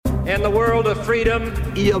in the world of freedom.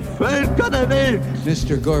 Ihr Völker der Welt.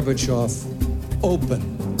 Mr. Gorbachev,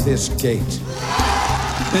 open this gate.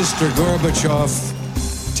 Mr. Gorbachev,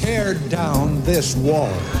 tear down this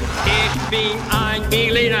wall. Ich bin ein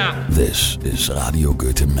Berliner. This is Radio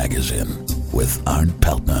Goethe Magazine with Arndt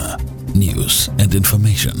Peltner. News and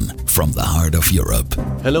information from the heart of Europe.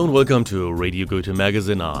 Hello and welcome to Radio Goethe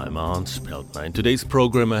Magazine. I'm Arndt Peltner. In today's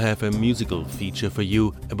program I have a musical feature for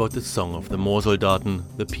you about the song of the Moorsoldaten,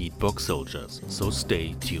 the Pete Box Soldiers. So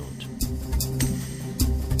stay tuned.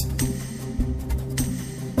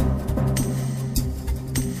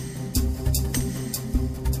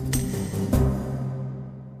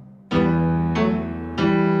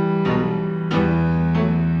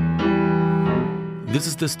 This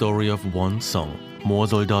is the story of one song.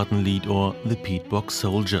 Moorsoldatenlied, or the Pete Box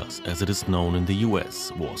Soldiers, as it is known in the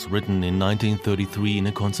US, was written in 1933 in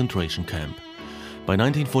a concentration camp. By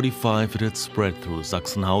 1945 it had spread through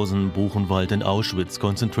Sachsenhausen, Buchenwald and Auschwitz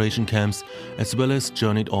concentration camps, as well as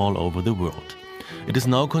journeyed all over the world. It is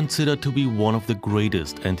now considered to be one of the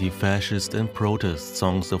greatest anti-fascist and protest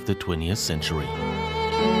songs of the 20th century.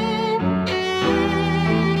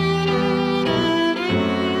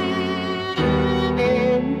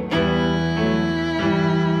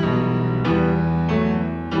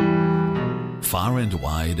 Far and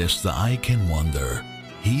wide as the eye can wander,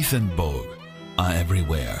 heath and bog are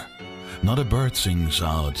everywhere. Not a bird sings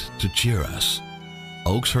out to cheer us.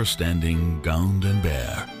 Oaks are standing gowned and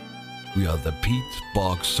bare. We are the Pete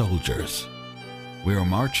Box Soldiers. We are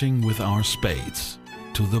marching with our spades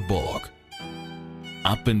to the bog.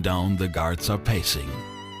 Up and down the guards are pacing.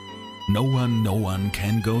 No one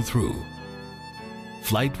can go through.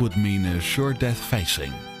 Flight would mean a sure death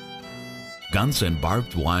facing. Guns and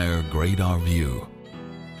barbed wire grade our view.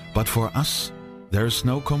 But for us, there's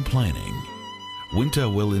no complaining. Winter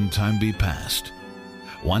will in time be past.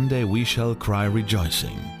 One day we shall cry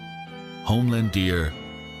rejoicing. Homeland dear,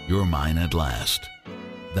 you're mine at last.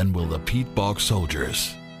 Then will the Pete Box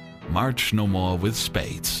Soldiers march no more with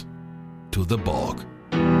spades to the bog.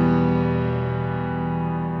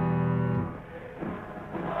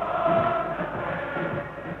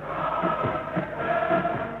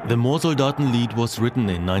 The Moorsoldatenlied was written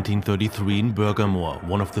in 1933 in Bürgermoor,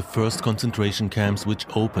 one of the first concentration camps which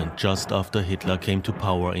opened just after Hitler came to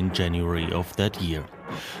power in January of that year.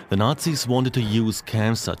 The Nazis wanted to use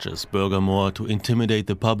camps such as Bürgermoor to intimidate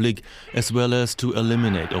the public, as well as to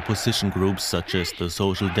eliminate opposition groups such as the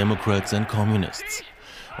Social Democrats and Communists.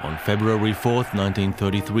 On February 4,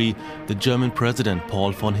 1933, the German President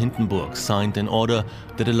Paul von Hindenburg signed an order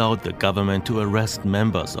that allowed the government to arrest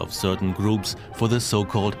members of certain groups for the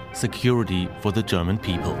so-called security for the German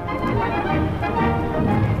people.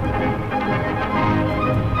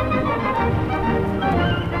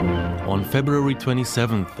 On February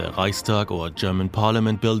 27th, the Reichstag, or German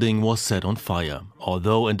Parliament building, was set on fire.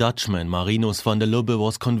 Although a Dutchman, Marinus van der Lubbe,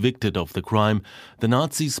 was convicted of the crime, the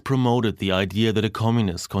Nazis promoted the idea that a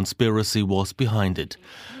communist conspiracy was behind it.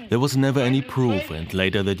 There was never any proof, and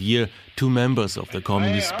later that year, 2 members of the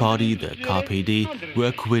Communist Party, the KPD, were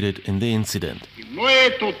acquitted in the incident. Die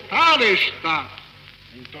neue Totalstaat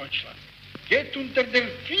in Deutschland geht unter der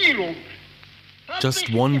Führung.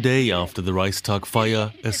 Just one day after the Reichstag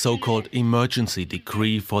fire, a so-called emergency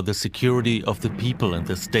decree for the security of the people and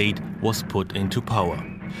the state was put into power.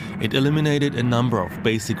 It eliminated a number of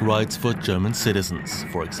basic rights for German citizens.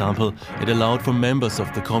 For example, it allowed for members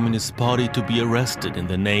of the Communist Party to be arrested in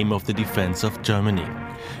the name of the defense of Germany.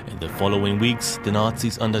 In the following weeks, the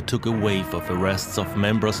Nazis undertook a wave of arrests of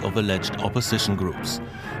members of alleged opposition groups.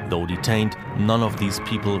 Though detained, none of these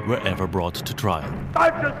people were ever brought to trial.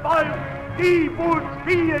 Deutsches Volk, gib uns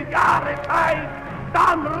 4 Jahre Zeit,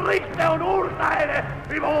 dann richte und urteile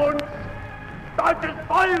über uns. Deutsches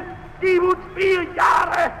Volk, gib uns 4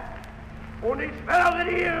 Jahre und ich schwöre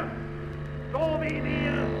dir, so wie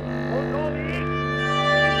wir und so wie ich.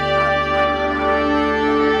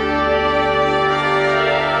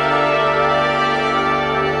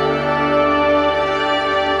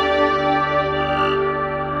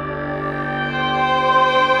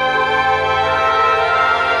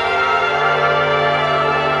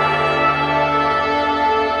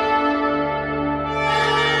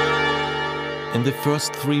 In the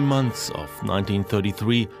first 3 months of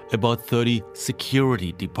 1933, about 30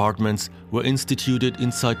 security departments were instituted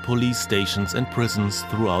inside police stations and prisons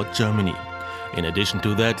throughout Germany. In addition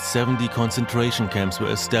to that, 70 concentration camps were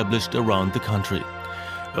established around the country.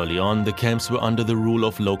 Early on, the camps were under the rule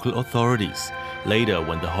of local authorities. Later,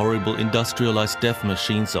 when the horrible industrialized death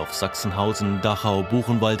machines of Sachsenhausen, Dachau,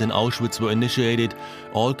 Buchenwald and Auschwitz were initiated,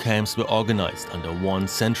 all camps were organized under one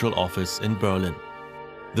central office in Berlin.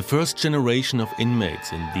 The first generation of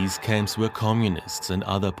inmates in these camps were communists and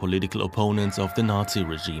other political opponents of the Nazi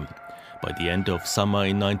regime. By the end of summer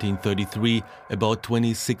in 1933, about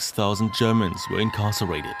 26,000 Germans were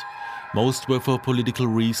incarcerated. Most were for political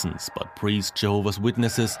reasons, but priests, Jehovah's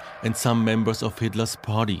Witnesses and some members of Hitler's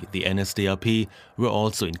party, the NSDAP, were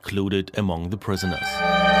also included among the prisoners.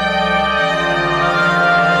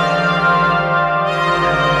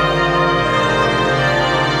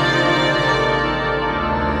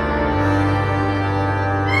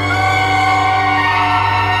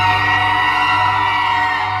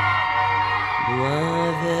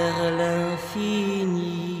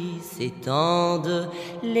 S'étendent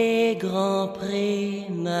les grands prés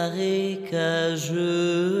marécageux,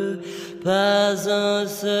 pas un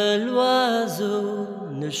seul oiseau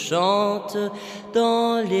ne chante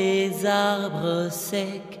dans les arbres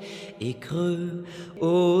secs et creux,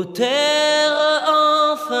 aux terres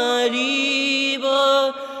enfin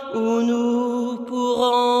libres où nous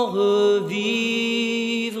pourrons revivre,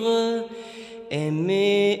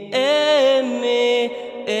 aimer, aimer,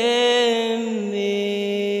 aimer.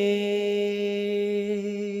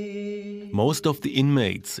 Most of the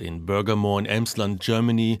inmates in Bürgermoor in Emsland,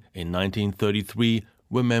 Germany in 1933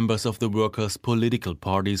 were members of the workers' political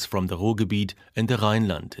parties from the Ruhrgebiet and the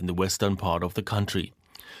Rhineland in the western part of the country.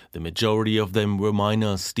 The majority of them were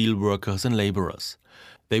miners, steel workers and laborers.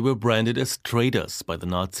 They were branded as traitors by the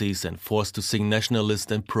Nazis and forced to sing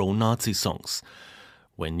nationalist and pro-Nazi songs.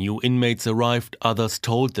 When new inmates arrived, others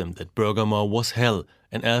told them that Bürgermoor was hell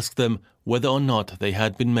and asked them whether or not they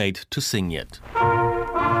had been made to sing yet.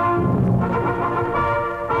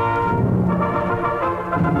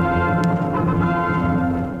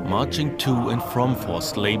 Marching to and from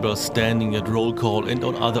forced labor, standing at roll call and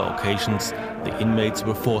on other occasions, the inmates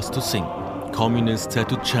were forced to sing. Communists had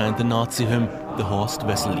to chant the Nazi hymn, the Horst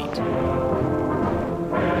Wessel-Lied.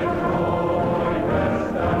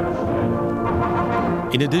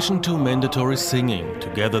 In addition to mandatory singing,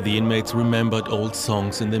 together the inmates remembered old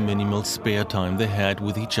songs in the minimal spare time they had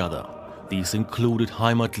with each other. These included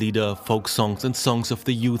Heimatlieder, folk songs and songs of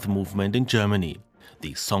the youth movement in Germany.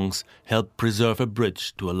 These songs helped preserve a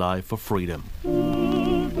bridge to a life for freedom.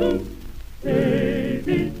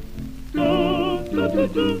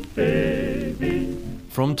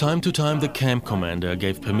 From time to time, the camp commander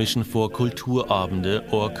gave permission for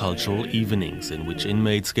Kulturabende or cultural evenings, in which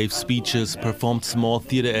inmates gave speeches, performed small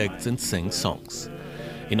theater acts and sang songs.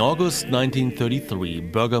 In August 1933,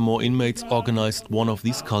 Bürgermoor inmates organized one of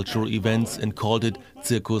these cultural events and called it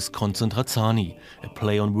Circus Konzentrazzani, a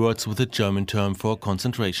play on words with the German term for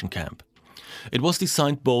concentration camp. It was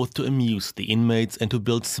designed both to amuse the inmates and to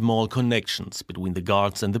build small connections between the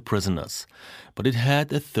guards and the prisoners. But it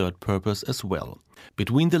had a third purpose as well.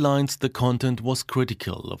 Between the lines, the content was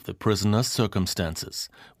critical of the prisoners' circumstances.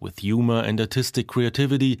 With humor and artistic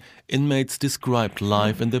creativity, inmates described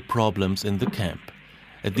life and the problems in the camp.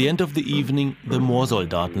 At the end of the evening, the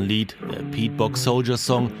Moorsoldatenlied, the Pete Bock soldier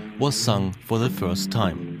song, was sung for the first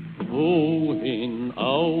time. Wohin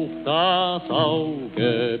auch das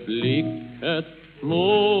Auge blicket,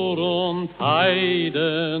 Moor und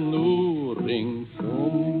Heide nur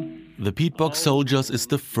ringsum. The Pete Bock Soldiers is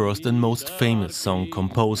the first and most famous song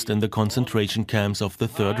composed in the concentration camps of the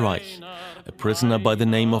Third Reich. A prisoner by the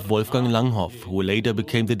name of Wolfgang Langhoff, who later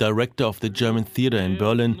became the director of the German theater in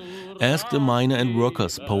Berlin, asked a miner and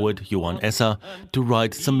workers poet, Johann Esser, to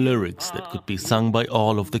write some lyrics that could be sung by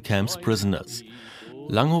all of the camp's prisoners.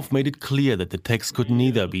 Langhoff made it clear that the text could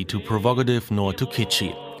neither be too provocative nor too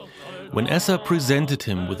kitschy. When Esser presented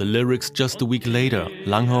him with the lyrics just a week later,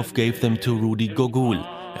 Langhoff gave them to Rudi Gogul,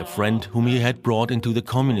 a friend whom he had brought into the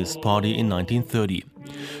Communist Party in 1930.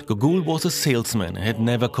 Gogul was a salesman and had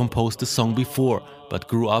never composed a song before, but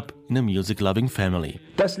grew up in a music-loving family.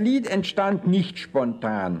 Das Lied entstand nicht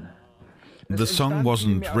spontan. The song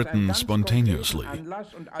wasn't written spontaneously.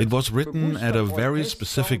 It was written at a very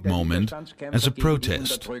specific moment as a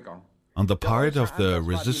protest on the part of the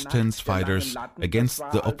resistance fighters against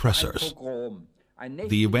the oppressors.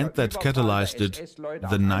 The event that catalyzed it,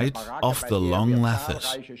 the night of the Long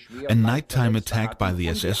Lathis, a nighttime attack by the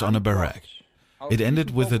SS on a barrack. It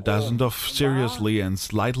ended with a dozen of seriously and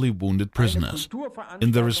slightly wounded prisoners.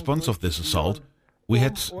 In the response of this assault, we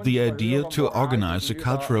had the idea to organize a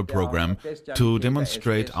cultural program to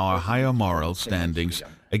demonstrate our higher moral standings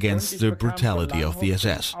against the brutality of the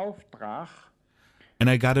SS. And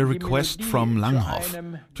I got a request from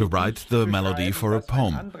Langhoff to write the melody for a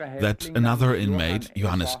poem that another inmate,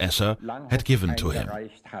 Johannes Esser, had given to him.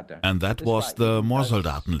 And that was the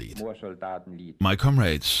Moorsoldatenlied. My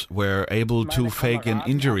comrades were able to fake an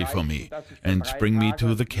injury for me and bring me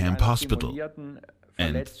to the camp hospital.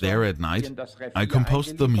 and there at night I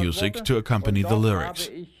composed the music to accompany the lyrics.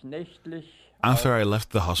 After I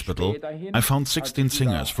left the hospital, I found 16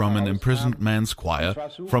 singers from an imprisoned man's choir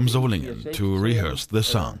from Solingen to rehearse the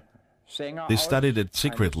song. They studied it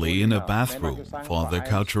secretly in a bathroom for the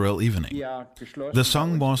cultural evening. The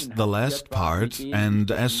song was the last part,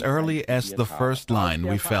 and as early as the first line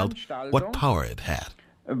we felt what power it had.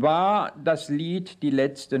 War das Lied die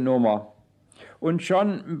letzte Nummer. Und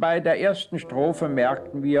schon bei der ersten Strophe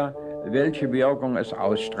merkten wir, welche Wirkung es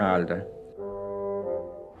ausstrahlte.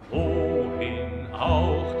 Wohin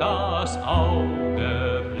auch das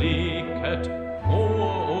Auge blicket,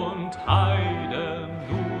 Moor und Heide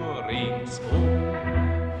nur ringsum,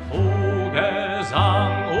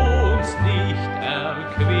 Vogelsang uns nicht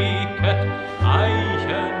erquicket,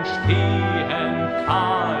 Eichen stehen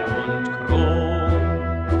kahl und krumm.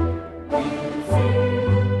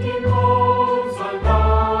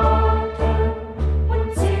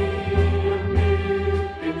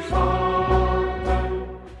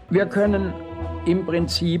 Wir können im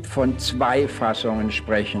Prinzip von zwei Fassungen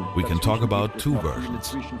sprechen. We can talk about two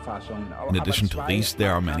versions. In addition to these,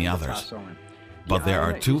 there are many others. But there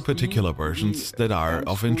are two particular versions that are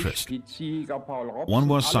of interest. One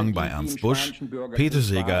was sung by Ernst Busch, Peter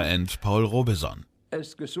Seeger and Paul Robeson,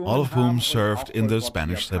 all of whom served in the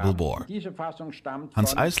Spanish Civil War.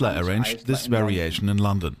 Hans Eisler arranged this variation in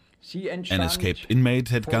London. An escaped inmate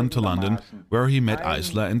had gone to London, where he met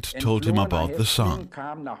Eisler and told him about the song.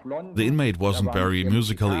 The inmate wasn't very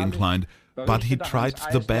musically inclined, but he tried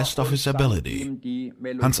the best of his ability.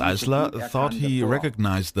 Hans Eisler thought he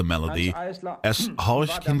recognized the melody as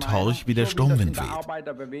Horch, Kind, horch, wie der Sturmwind weht,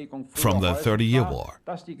 from the 30-Year War.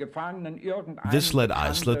 This led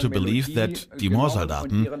Eisler to believe that Die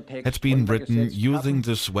Moorsoldaten had been written using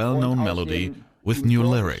this well-known melody with new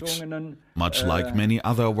lyrics, much like many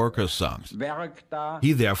other workers' songs.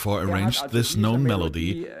 He therefore arranged this known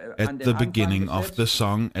melody at the beginning of the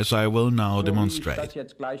song, as I will now demonstrate.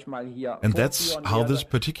 And that's how this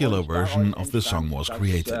particular version of the song was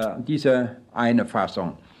created. Diese eine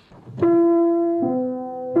Fassung.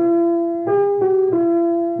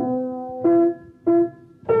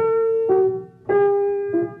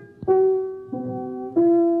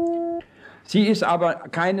 Sie ist aber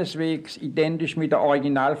keineswegs identisch mit der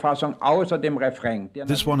Originalfassung außer dem Refrain.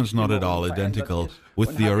 This one is not at all identical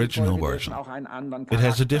with the original version. It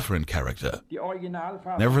has a different character.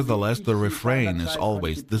 Nevertheless, the refrain is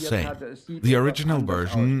always the same. The original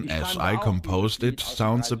version, as I composed it,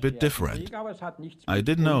 sounds a bit different. I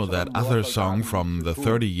did know that other song from the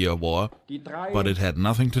 30-Year War, but it had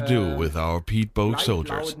nothing to do with our Piet Boog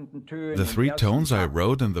soldiers. The three tones I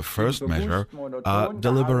wrote in the first measure are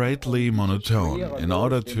deliberately monotone in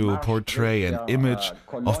order to portray an image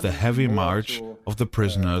of the heavy march of the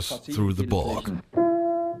prisoners through the Borg.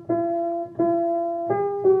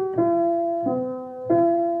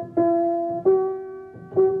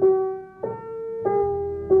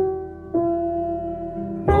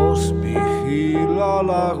 Nos vigila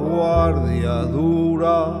la guardia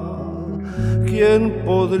dura, ¿quién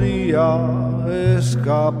podría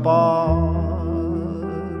escapar?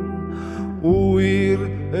 Huir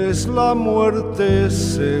es la muerte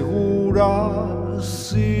segura,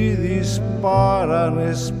 si disparan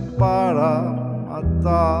es para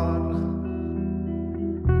matar.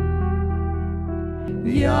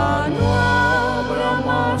 Ya no habrá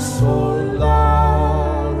más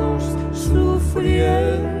soldados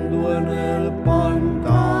sufriendo en el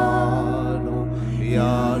pantano,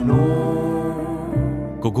 ya no.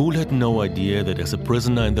 Gogol had no idea that as a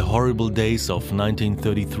prisoner in the horrible days of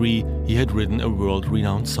 1933, he had written a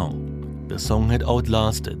world-renowned song. The song had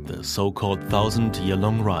outlasted the so-called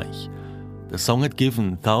 1,000-year-long Reich. The song had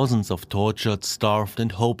given thousands of tortured, starved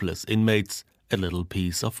and hopeless inmates a little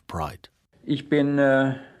piece of pride. Ich bin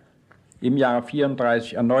im Jahre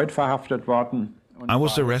 34 erneut verhaftet worden. I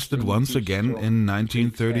was arrested once again in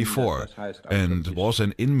 1934 and was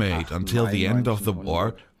an inmate until the end of the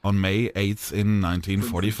war on May 8th in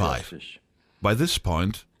 1945. By this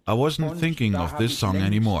point, I wasn't thinking of this song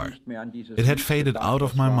anymore. It had faded out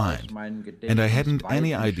of my mind, and I hadn't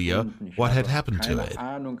any idea what had happened to it.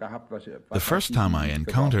 The first time I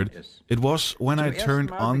encountered it was when I turned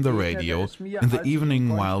on the radio in the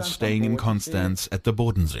evening while staying in Konstanz at the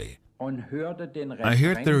Bodensee. I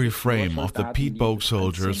heard the refrain of the Piet Boog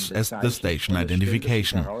soldiers as the station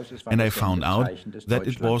identification, and I found out that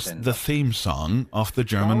it was the theme song of the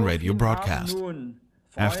German radio broadcast.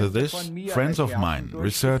 After this, friends of mine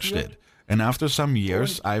researched it, and after some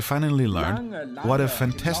years I finally learned what a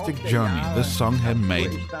fantastic journey this song had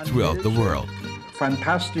made throughout the world.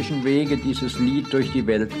 Fantastischen Wege dieses Lied durch die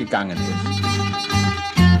Welt gegangen ist.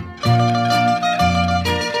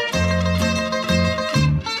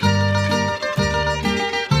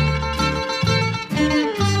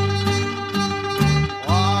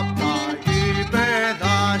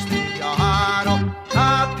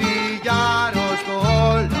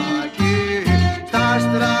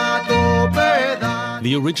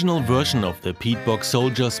 The original version of the Peat Bog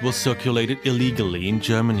Soldiers was circulated illegally in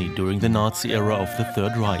Germany during the Nazi era of the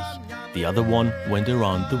Third Reich. The other one went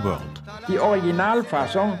around the world. Die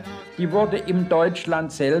Originalfassung, die wurde im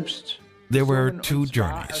Deutschland selbst. There were two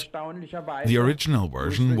journeys. The original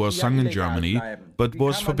version was sung in Germany, but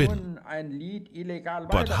was forbidden.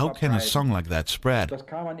 But how can a song like that spread?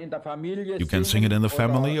 You can sing it in the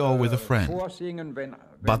family or with a friend.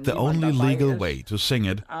 But the only legal way to sing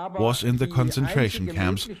it was in the concentration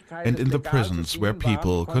camps and in the prisons where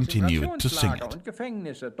people continued to sing it.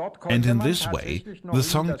 And in this way, the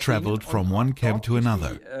song traveled from one camp to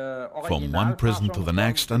another, from one prison to the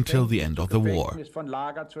next until the end of the war.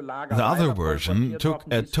 The other version took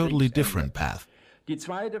a totally different path.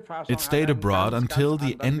 It stayed abroad until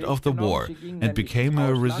the end of the war and became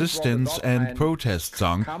a resistance and protest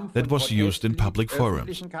song that was used in public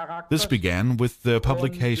forums. This began with the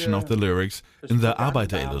publication of the lyrics in the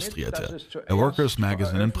Arbeiter Illustrierte, a workers'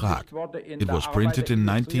 magazine in Prague. It was printed in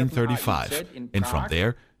 1935, and from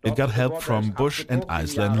there it got help from Bush and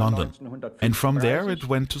Eisler in London. And from there it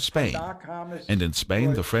went to Spain. And in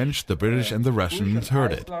Spain the French, the British and the Russians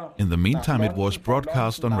heard it. In the meantime it was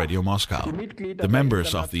broadcast on Radio Moscow. The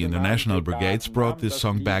members of the international brigades brought this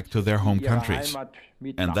song back to their home countries.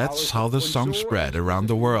 And that's how the song spread around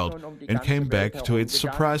the world and came back to its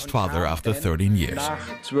surprised father after 13 years. Nach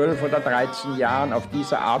 12 oder 13 Jahren auf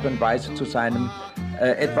diese Art und Weise zu seinem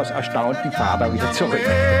etwas erstaunten Vater wieder zurück.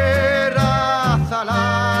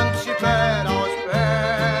 Salam shipera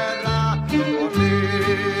ospera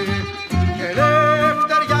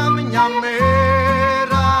Elefter yam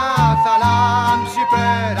yamera Salam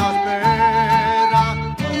shipera ospera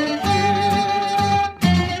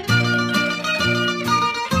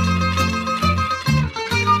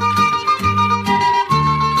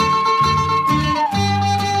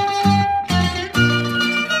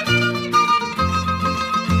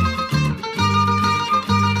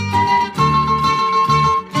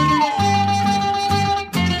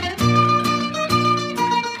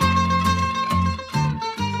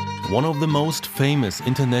One of the most famous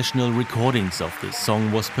international recordings of this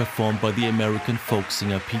song was performed by the American folk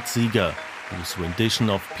singer Pete Seeger, whose rendition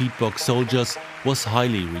of Peat Bog Soldiers was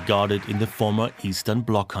highly regarded in the former Eastern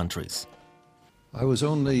Bloc countries. I was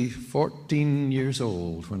only 15 years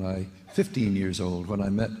old when I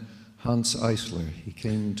met Hans Eisler. He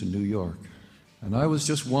came to New York. And I was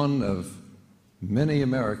just one of many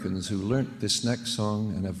Americans who learnt this next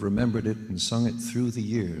song and have remembered it and sung it through the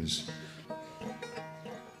years.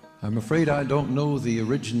 I'm afraid I don't know the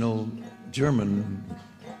original German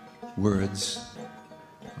words.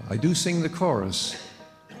 I do sing the chorus,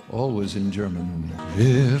 always in German.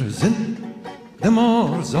 Wir sind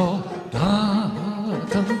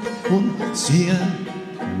Moorsoldaten und ziehen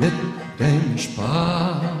mit dem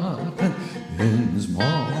Spaten ins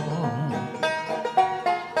Moor.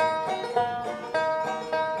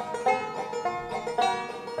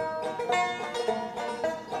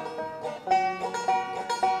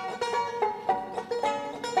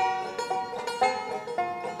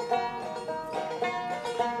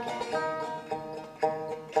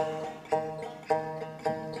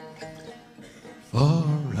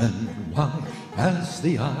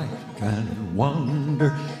 The eye can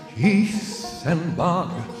wander, heath and bog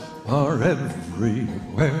are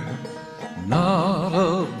everywhere. Not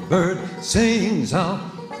a bird sings out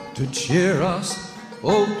to cheer us,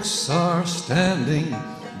 oaks are standing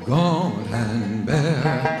gaunt and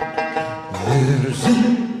bare. Wir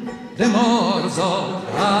sind dem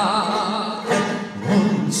Moorsoldaten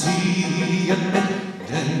und ziehen mit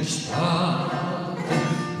den Spaten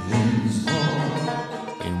ins Moor.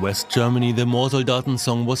 In West Germany, the Moorsoldaten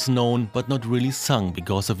song was known but not really sung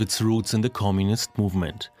because of its roots in the communist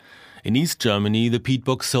movement. In East Germany, the Peat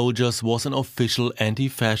Bog Soldiers was an official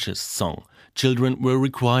anti-fascist song. Children were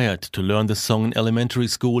required to learn the song in elementary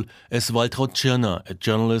school, as Waltraud Tschirner, a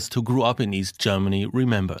journalist who grew up in East Germany,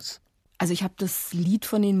 remembers. Also ich habe das Lied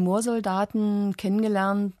von den Moorsoldaten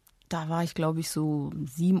kennengelernt. Da war ich, glaube ich, so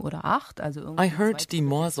 7 oder 8. I heard Die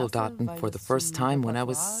Moorsoldaten for the first time when I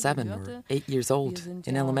was 7 or 8 years old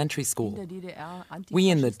in elementary school. We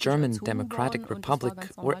in the German Democratic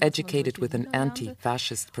Republic were educated with an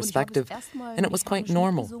anti-fascist perspective, and it was quite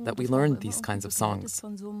normal that we learned these kinds of songs.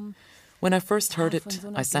 When I first heard it,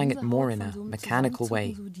 I sang it more in a mechanical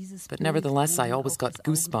way, but nevertheless I always got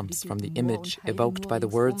goosebumps from the image evoked by the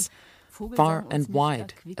words, far and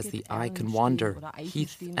wide as the eye can wander,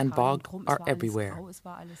 heath and bog are everywhere.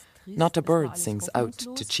 Not a bird sings out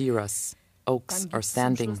to cheer us, oaks are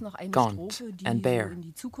standing gaunt and bare.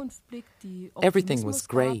 Everything was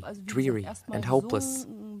grey, dreary and hopeless.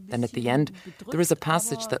 Then at the end, there is a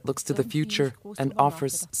passage that looks to the future and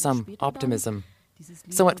offers some optimism.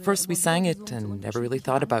 So at first we sang it and never really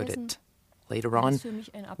thought about it. Later on,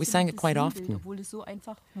 we sang it quite often.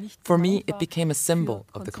 For me, it became a symbol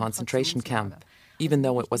of the concentration camp, even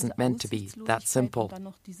though it wasn't meant to be that simple.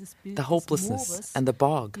 The hopelessness and the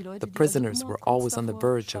bog, the prisoners were always on the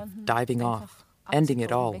verge of diving off, ending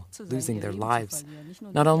it all, losing their lives,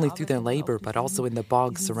 not only through their labor, but also in the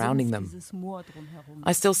bog surrounding them.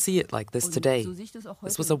 I still see it like this today.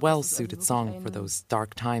 This was a well-suited song for those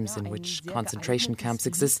dark times in which concentration camps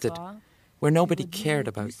existed, where nobody cared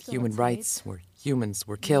about human rights, where humans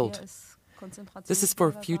were killed. This is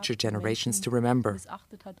for future generations to remember.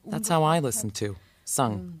 That's how I listened to,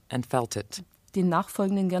 sung, and felt it. Den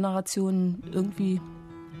nachfolgenden Generationen irgendwie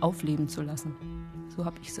aufleben zu lassen. So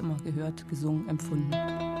habe ich es immer gehört, gesungen, empfunden.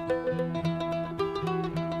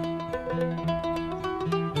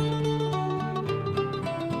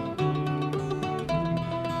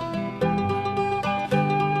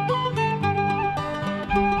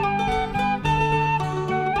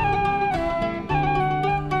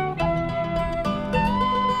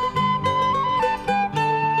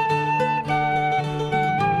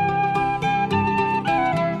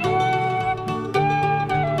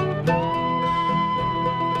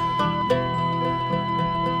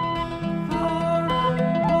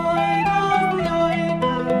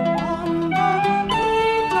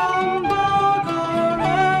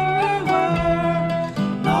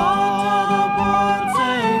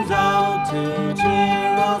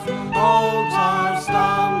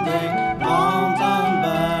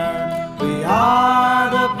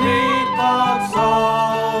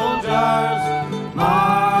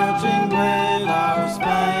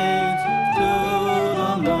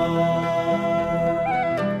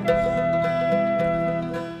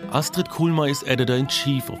 Astrid Kuhlmeier is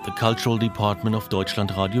editor-in-chief of the cultural department of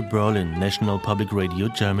Deutschlandradio Berlin, National Public Radio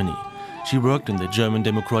Germany. She worked in the German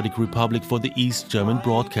Democratic Republic for the East German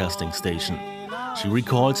Broadcasting Station. She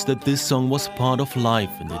recalls that this song was part of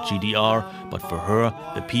life in the GDR, but for her,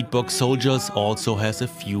 the Beatbox Soldiers also has a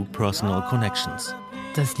few personal connections.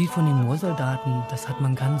 Das Lied von den Moorsoldaten, das hat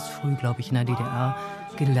man ganz früh, glaube ich, in der DDR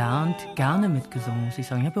gelernt, gerne mitgesungen, muss ich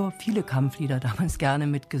sagen. Ich habe aber viele Kampflieder damals gerne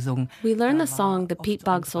mitgesungen. We learned the song The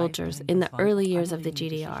Peatbog Soldiers in the early years of the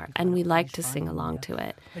GDR, and we liked to sing along to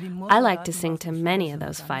it. I liked to sing to many of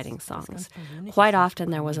those fighting songs. Quite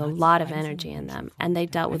often there was a lot of energy in them, and they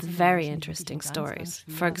dealt with very interesting stories.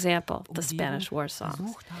 For example, the Spanish War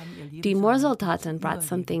songs. Die Moorsoldaten brought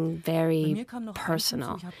something very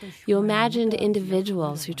personal. You imagined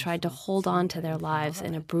individuals who tried to hold on to their lives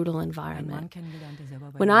in a brutal environment.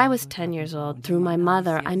 When I was 10 years old, through my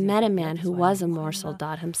mother, I met a man who was a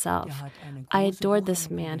Moorsoldat himself. I adored this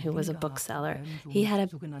man who was a bookseller. He had a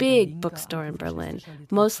big bookstore in Berlin,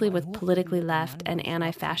 mostly with politically left and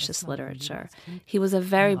anti-fascist literature. He was a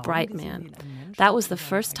very bright man. That was the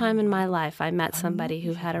first time in my life I met somebody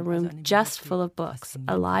who had a room just full of books,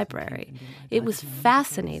 a library. It was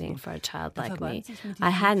fascinating for a child like me. I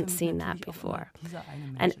hadn't seen that before.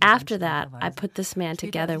 And after that, I put this man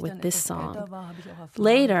together with this song.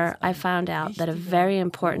 Later, I found out that a very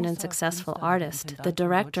important and successful artist, the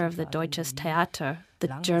director of the Deutsches Theater, the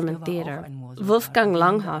German theater, Wolfgang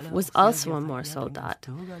Langhoff, was also a Moorsoldat.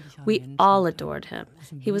 We all adored him.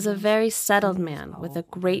 He was a very settled man with a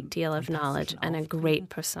great deal of knowledge and a great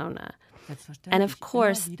persona. And of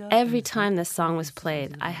course, every time this song was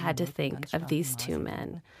played, I had to think of these two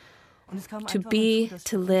men. To be,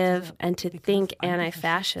 to live, and to think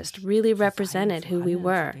anti-fascist really represented who we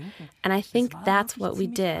were. And I think that's what we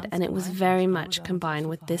did, and it was very much combined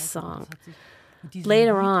with this song.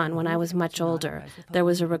 Later on, when I was much older, there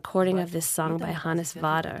was a recording of this song by Hannes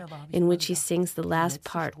Wader, in which he sings the last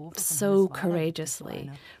part so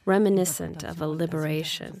courageously, reminiscent of a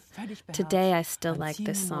liberation. Today, I still like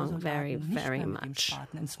this song very, very much.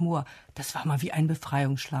 Das war mal wie ein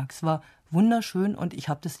Befreiungsschlag. Es war wunderschön und ich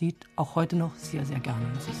habe das Lied auch heute noch sehr, sehr gerne,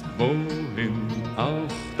 muss ich sagen. Wohin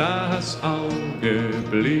auf das Auge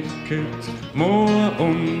blicket, Moor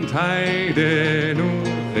und Heide nur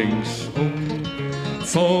ringsum.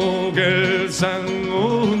 Vogelsang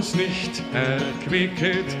uns nicht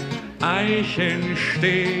erquicket, Eichen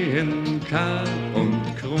stehen kahl und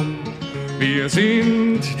krumm. Wir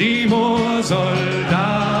sind die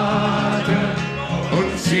Moorsoldaten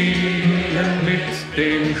und ziehen mit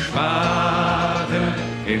dem Spaten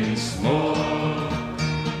ins Moor.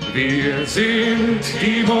 Wir sind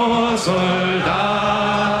die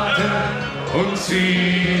Moorsoldaten und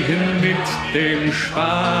ziehen mit dem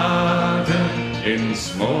Spaten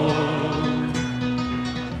ins Moor.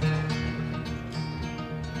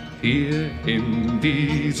 Hier in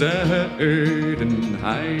dieser öden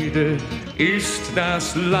Heide ist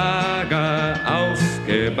das Lager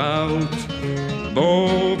aufgebaut,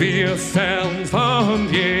 wo wir fern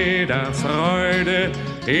von jeder Freude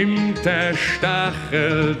hinter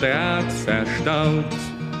Stacheldraht verstaut.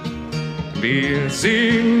 Wir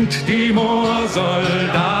sind die Moorsoldaten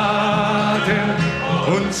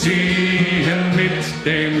und ziehen mit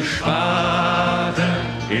dem Spaten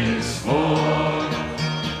ins Moor.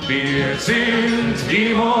 Wir sind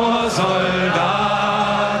die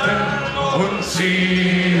Moorsoldaten und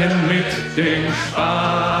ziehen mit dem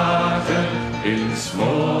Spaten ins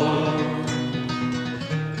Moor.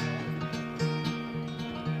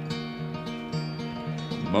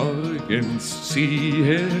 Morgens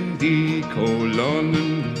ziehen die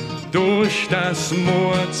Kolonnen durch das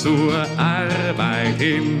Moor zur Arbeit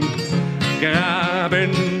hin,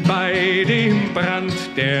 graben bei dem Brand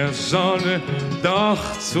der Sonne,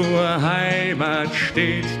 doch zur Heimat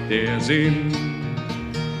steht der Sinn.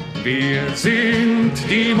 Wir sind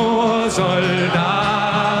die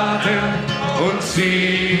Moorsoldaten und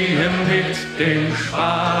ziehen mit dem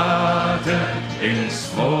Spaten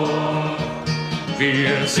ins Moor.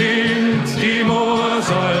 Wir sind die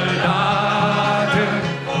Moorsoldaten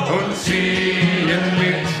und ziehen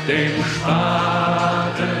mit dem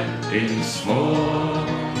Spaten ins Moor.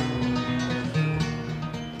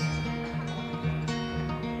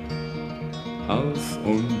 Auf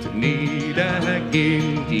und nieder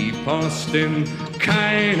gehen die Posten,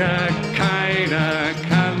 keiner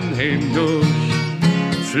kann hindurch.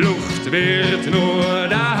 Flucht wird nur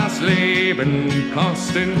das Leben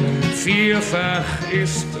kosten, vierfach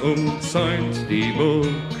ist umzäunt die Burg.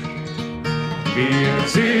 Wir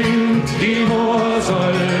sind die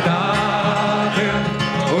Moorsoldaten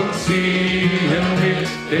und ziehen mit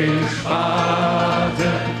dem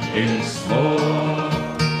Spaten ins Moor.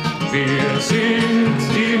 Wir sind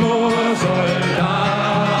die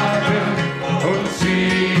Moorsoldaten und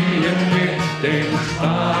ziehen mit dem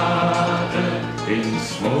Spaten ins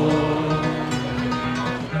Moor.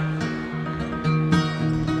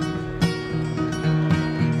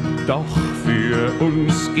 Doch für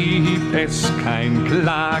uns gibt es kein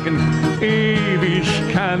Klagen, ewig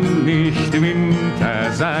kann nicht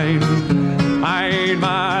Winter sein.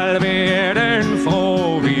 Einmal werden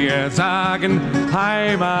froh wir sagen,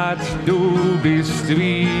 Heimat, du bist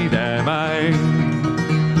wieder mein.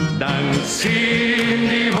 Dann ziehen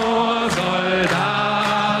die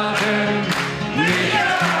Moorsoldaten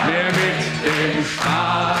nicht mehr mit dem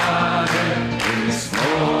Spaten ins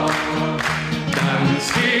Moor. Dann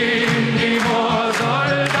ziehen die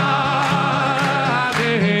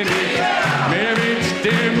Moorsoldaten nicht mehr mit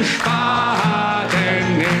dem Spaten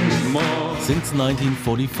ins Moor. Since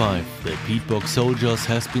 1945, the Peat Bog Soldiers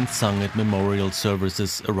has been sung at memorial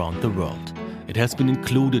services around the world. It has been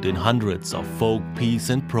included in hundreds of folk, peace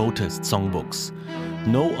and protest songbooks.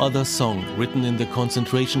 No other song written in the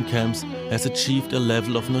concentration camps has achieved a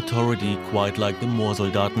level of notoriety quite like the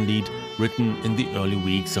Moorsoldatenlied written in the early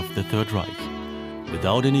weeks of the Third Reich.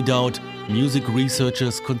 Without any doubt, music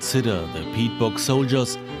researchers consider the Peat Bog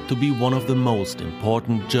Soldiers to be one of the most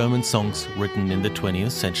important German songs written in the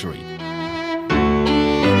 20th century.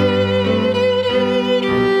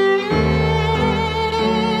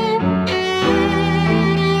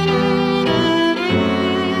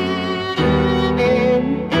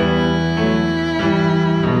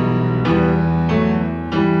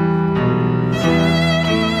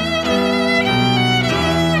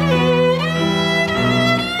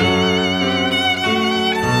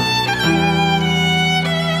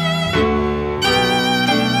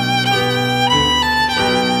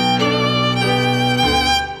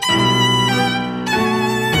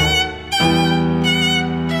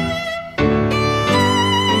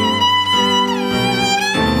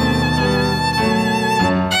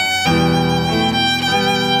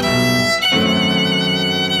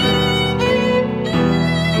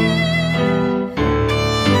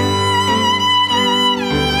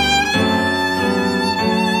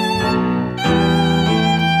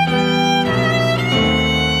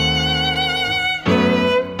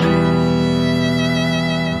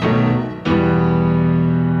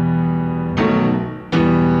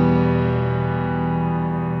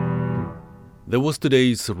 That was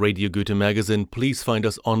today's Radio Goethe magazine. Please find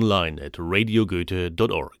us online at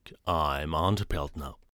radiogoethe.org. I'm Arndt Peltner.